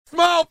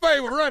Small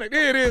favor, run it.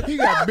 There it is. He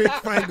got big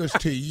fingers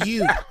to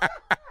you.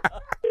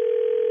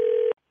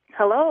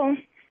 Hello,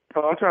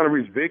 Hello, I'm trying to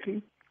reach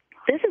Vicky.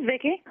 this is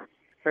Vicky.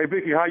 Hey,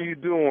 Vicky, how you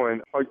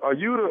doing? Are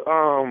you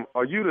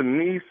the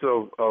niece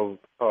of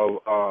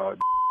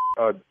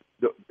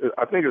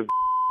I think it's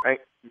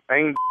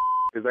Ain't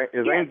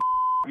Yes.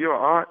 your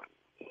aunt?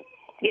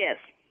 Yes,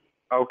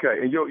 Okay,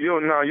 and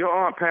your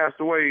aunt passed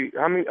away.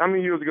 How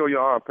many years ago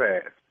your aunt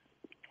passed?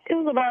 it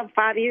was about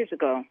 5 years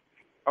ago.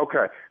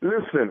 Okay,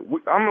 listen,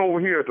 I'm over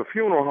here at the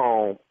funeral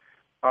home.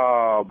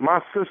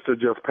 My sister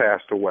just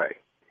passed away,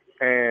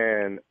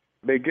 and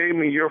they gave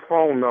me your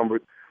phone number.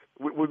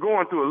 We're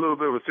going through a little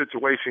bit of a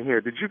situation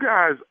here. Did you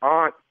guys'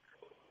 aunt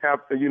have,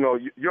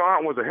 your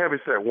aunt was a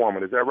heavyset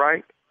woman, is that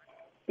right?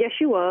 Yes,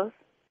 she was.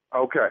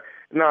 Okay.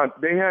 Now,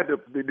 they had to,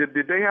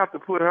 did they have to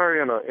put her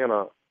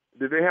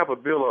did they have to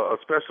build a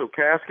special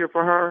casket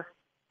for her?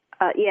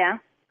 Yeah.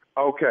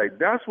 Okay,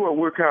 that's what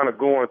we're kind of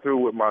going through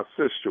with my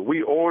sister.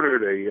 We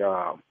ordered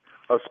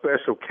a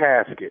special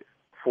casket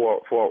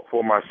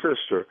for my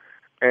sister,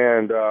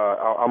 and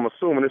I'm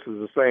assuming this is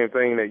the same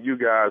thing that you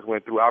guys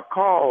went through. I've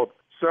called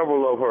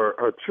several of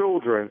her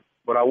children,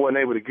 but I wasn't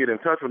able to get in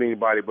touch with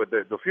anybody. But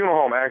the funeral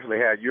home actually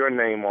had your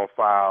name on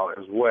file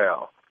as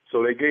well,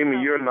 so they gave me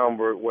your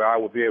number where I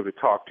would be able to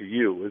talk to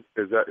you.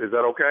 Is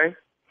that okay?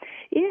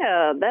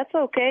 Yeah, that's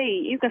okay.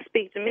 You can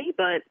speak to me,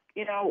 but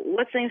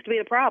what seems to be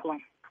the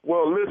problem?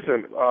 Well,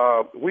 listen,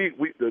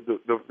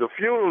 the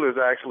funeral is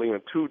actually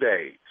in 2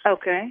 days.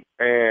 Okay.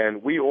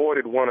 And we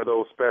ordered one of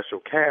those special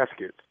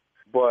caskets,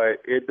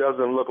 but it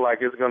doesn't look like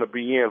it's going to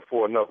be in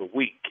for another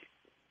week.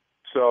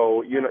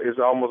 So it's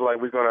almost like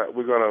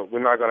we're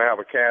not gonna have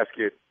a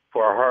casket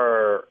for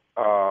her,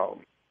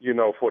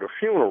 for the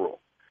funeral.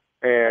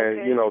 And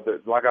Okay.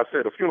 like I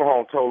said, the funeral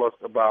home told us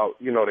about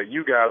that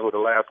you guys were the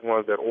last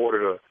ones that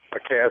ordered a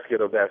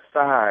casket of that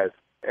size.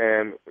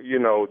 And,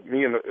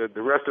 me and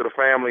the rest of the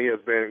family has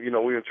been,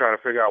 we've been trying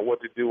to figure out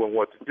what to do and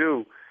what to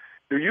do.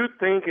 Do you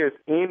think it's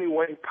any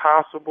way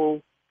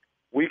possible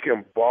we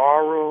can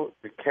borrow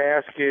the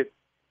casket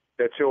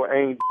that your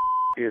aunt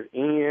is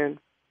in,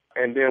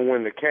 and then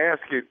when the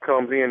casket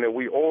comes in that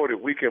we ordered,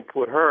 we can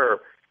put her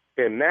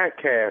in that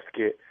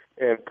casket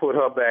and put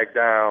her back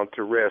down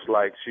to rest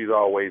like she's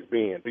always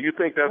been? Do you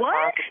think that's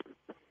What?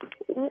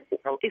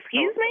 possible?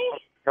 Excuse me?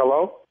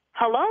 Hello?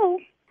 Hello?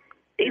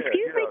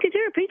 Excuse me, yeah. could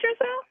you repeat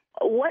yourself?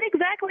 What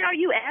exactly are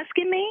you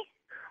asking me?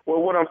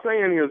 Well, what I'm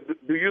saying is,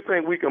 do you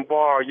think we can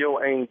borrow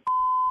your aunt's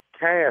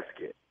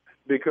casket?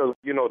 Because,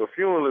 the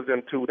funeral is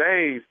in 2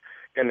 days,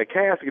 and the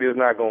casket is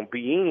not going to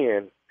be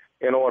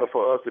in order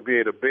for us to be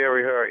able to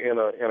bury her in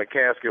a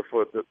casket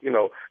for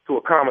to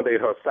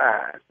accommodate her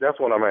size. That's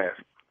what I'm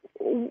asking.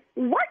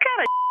 What kind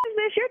of is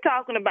this you're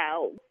talking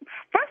about?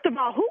 First of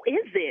all, who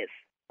is this?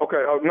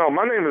 Okay, no,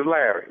 my name is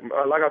Larry.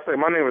 Like I said,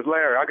 my name is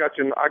Larry. I got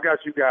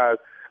you guys.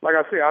 Like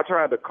I said, I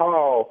tried to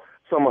call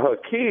some of her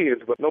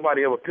kids, but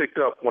nobody ever picked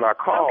up when I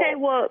called. Okay,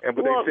 but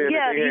they said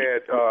that they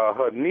had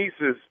her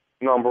niece's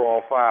number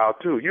on file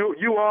too.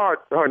 You are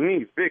her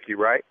niece, Vicky,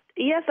 right?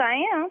 Yes, I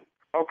am.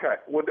 Okay,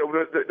 well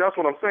that's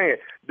what I'm saying.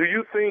 Do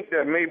you think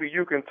that maybe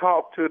you can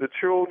talk to the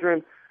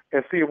children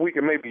and see if we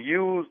can maybe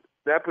use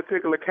that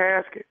particular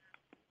casket?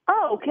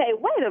 Oh, okay,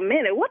 wait a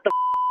minute. What the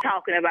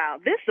talking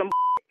about? This some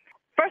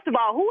First of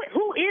all,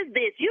 who is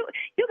this? You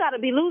got to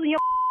be losing your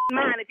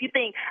mind if you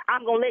think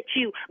I'm gonna let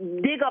you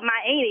dig up my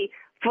auntie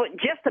for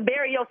just to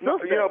bury your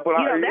sister. Yeah, but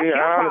that's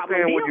your I problem.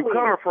 understand where you're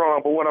coming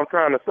from. But what I'm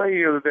trying to say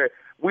is that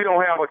we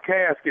don't have a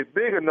casket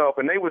big enough,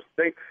 and they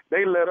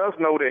let us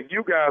know that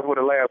you guys were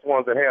the last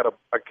ones that had a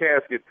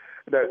casket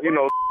that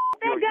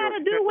That got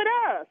to do with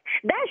us.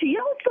 That's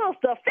your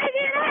sister.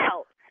 Figure it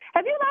out.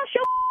 Have you lost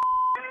your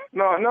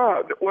No.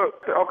 Well,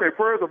 okay,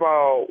 first of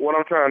all, what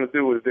I'm trying to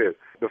do is this.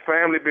 The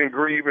family been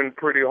grieving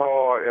pretty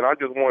hard, and I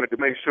just wanted to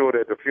make sure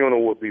that the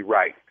funeral would be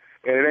right.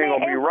 And it ain't going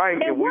to be right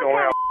if we don't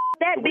have...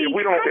 That be?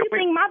 How do you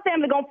think my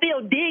family going to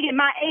feel digging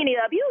my auntie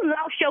up? You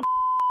lost your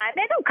mind.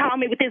 Man, don't call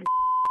me with this.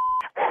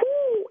 Who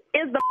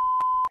is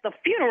the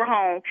funeral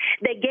home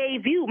that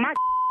gave you my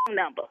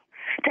number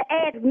to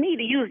ask me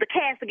to use the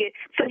casket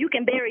so you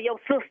can bury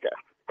your sister?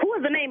 Who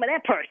is the name of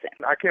that person?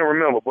 I can't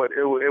remember, but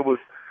it was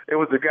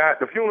the guy,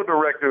 the funeral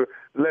director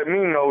let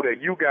me know that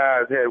you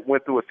guys had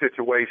went through a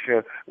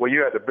situation where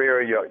you had to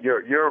bury your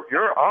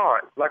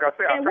aunt. Like I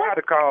said, I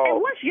tried to call. And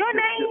what's your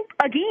name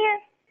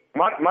again?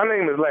 My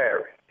name is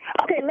Larry.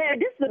 Okay, Larry,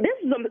 this is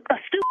a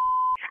stupid.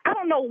 I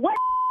don't know what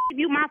give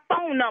you my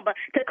phone number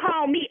to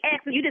call me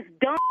asking you this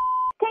dumb.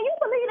 Can you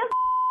believe this?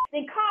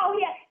 They call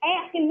here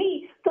asking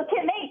me so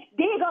can they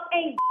dig up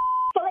a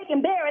so they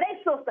can bury their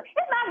sister.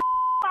 It's not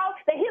fault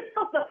that his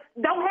sister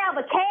don't have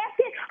a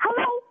casket.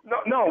 Hello?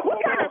 No. What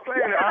I'm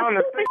saying, I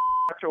understand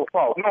it's not your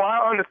fault. fault. No,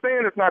 I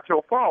understand it's not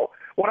your fault.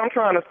 What I'm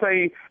trying to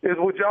say is,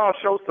 would y'all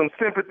show some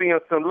sympathy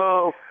and some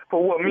love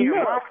for what me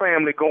and my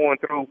family going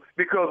through?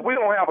 Because we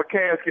don't have a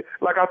casket.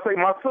 Like I say,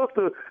 my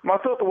sister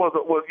was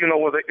a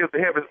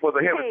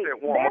heavy set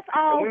woman. That's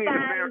all fine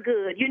and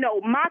good. You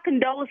know, my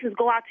condolences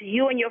go out to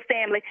you and your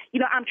family. You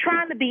know, I'm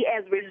trying to be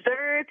as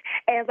reserved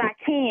as I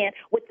can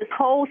with this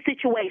whole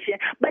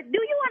situation. But do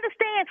you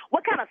understand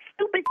what kind of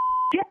stupid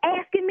you're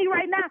asking me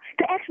right now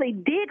to actually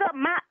dig up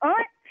my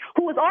aunt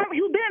who's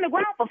been in the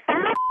ground for 5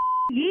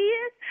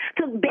 years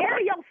to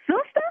bury your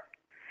sister?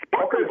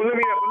 Okay,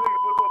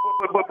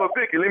 but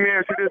Vicky, let me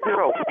ask you this,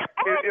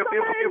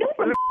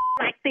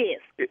 like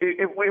this.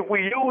 If we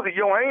use it,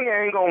 your aunt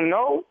ain't gonna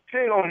know. She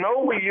ain't gonna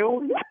know we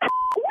use it.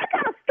 What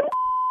kind of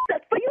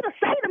stupid for you to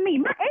say to me?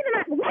 My aunt and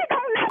I, we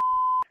don't know.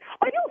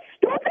 Are you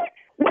stupid?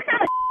 What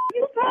kind of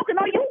you smoking?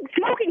 Are you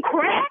smoking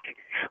crack?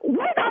 We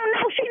don't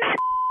know. She not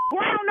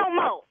around no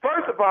more.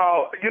 First of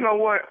all, you know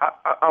what?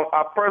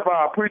 First of all,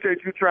 I appreciate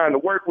you trying to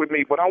work with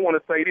me, but I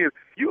want to say this.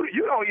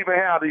 You don't even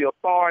have the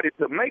authority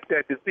to make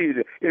that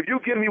decision. If you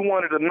give me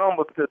one of the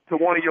numbers to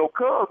one of your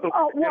cousins,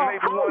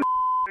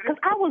 because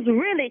I was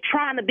really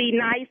trying to be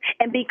nice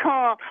and be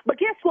calm. But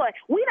guess what?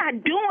 We're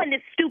not doing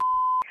this stupid.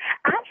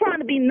 I'm trying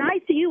to be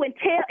nice to you and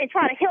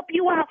try to help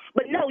you out.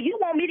 But no, you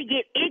want me to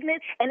get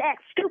ignorant and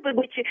act stupid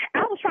with you.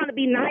 I was trying to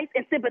be nice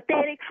and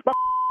sympathetic, but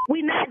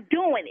we're not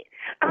doing it.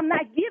 I'm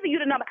not giving you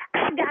the number.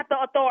 I got the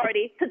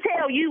authority to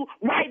tell you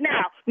right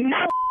now,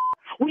 no,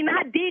 we're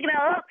not digging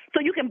her up so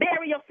you can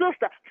bury your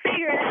sister.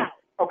 Figure it out.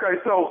 Okay,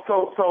 so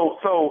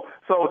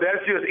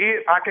that's just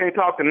it. I can't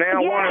talk to now.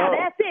 Yeah,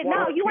 that's it.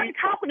 No, you ain't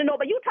talking to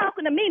nobody. You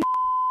talking to me.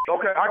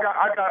 Okay, I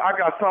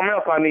got something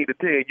else I need to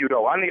tell you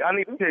though. I need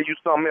to tell you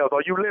something else.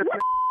 Are you listening?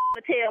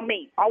 To tell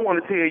me. I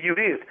want to tell you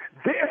this.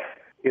 This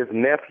is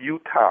Nephew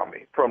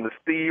Tommy from the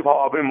Steve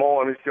Harvey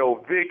Morning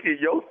Show. Vicky,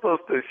 your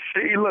sister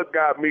Sheila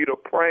got me to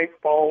prank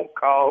phone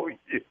call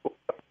you.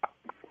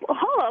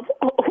 Hold up.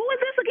 Who is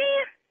this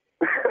again?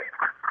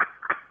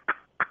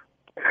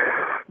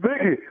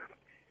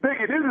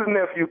 Vicky, this is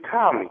Nephew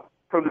Tommy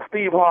from the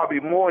Steve Harvey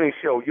Morning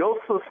Show. Your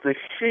sister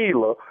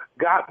Sheila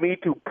got me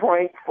to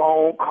prank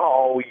phone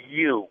call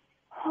you.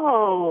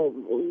 Oh,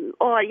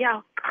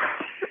 y'all.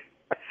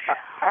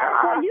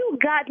 So you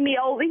got me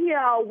over here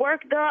all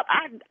worked up.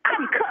 I'm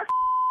cussed.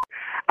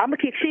 I'm going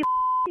to kick she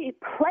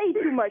play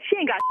too much. She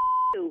ain't got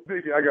to.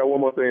 Vicky, I got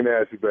one more thing to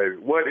ask you, baby.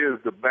 What is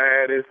the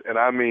baddest, and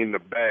I mean the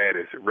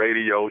baddest,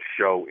 radio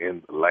show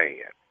in the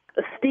land?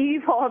 The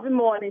Steve Harvey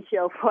Morning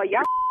Show. For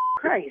y'all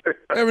crazy.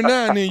 Every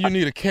now and then you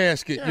need a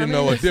casket,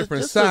 a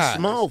different size. A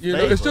small favor.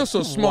 It's just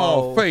a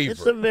small favor.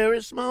 It's a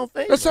very small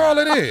favor. That's all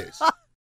it is.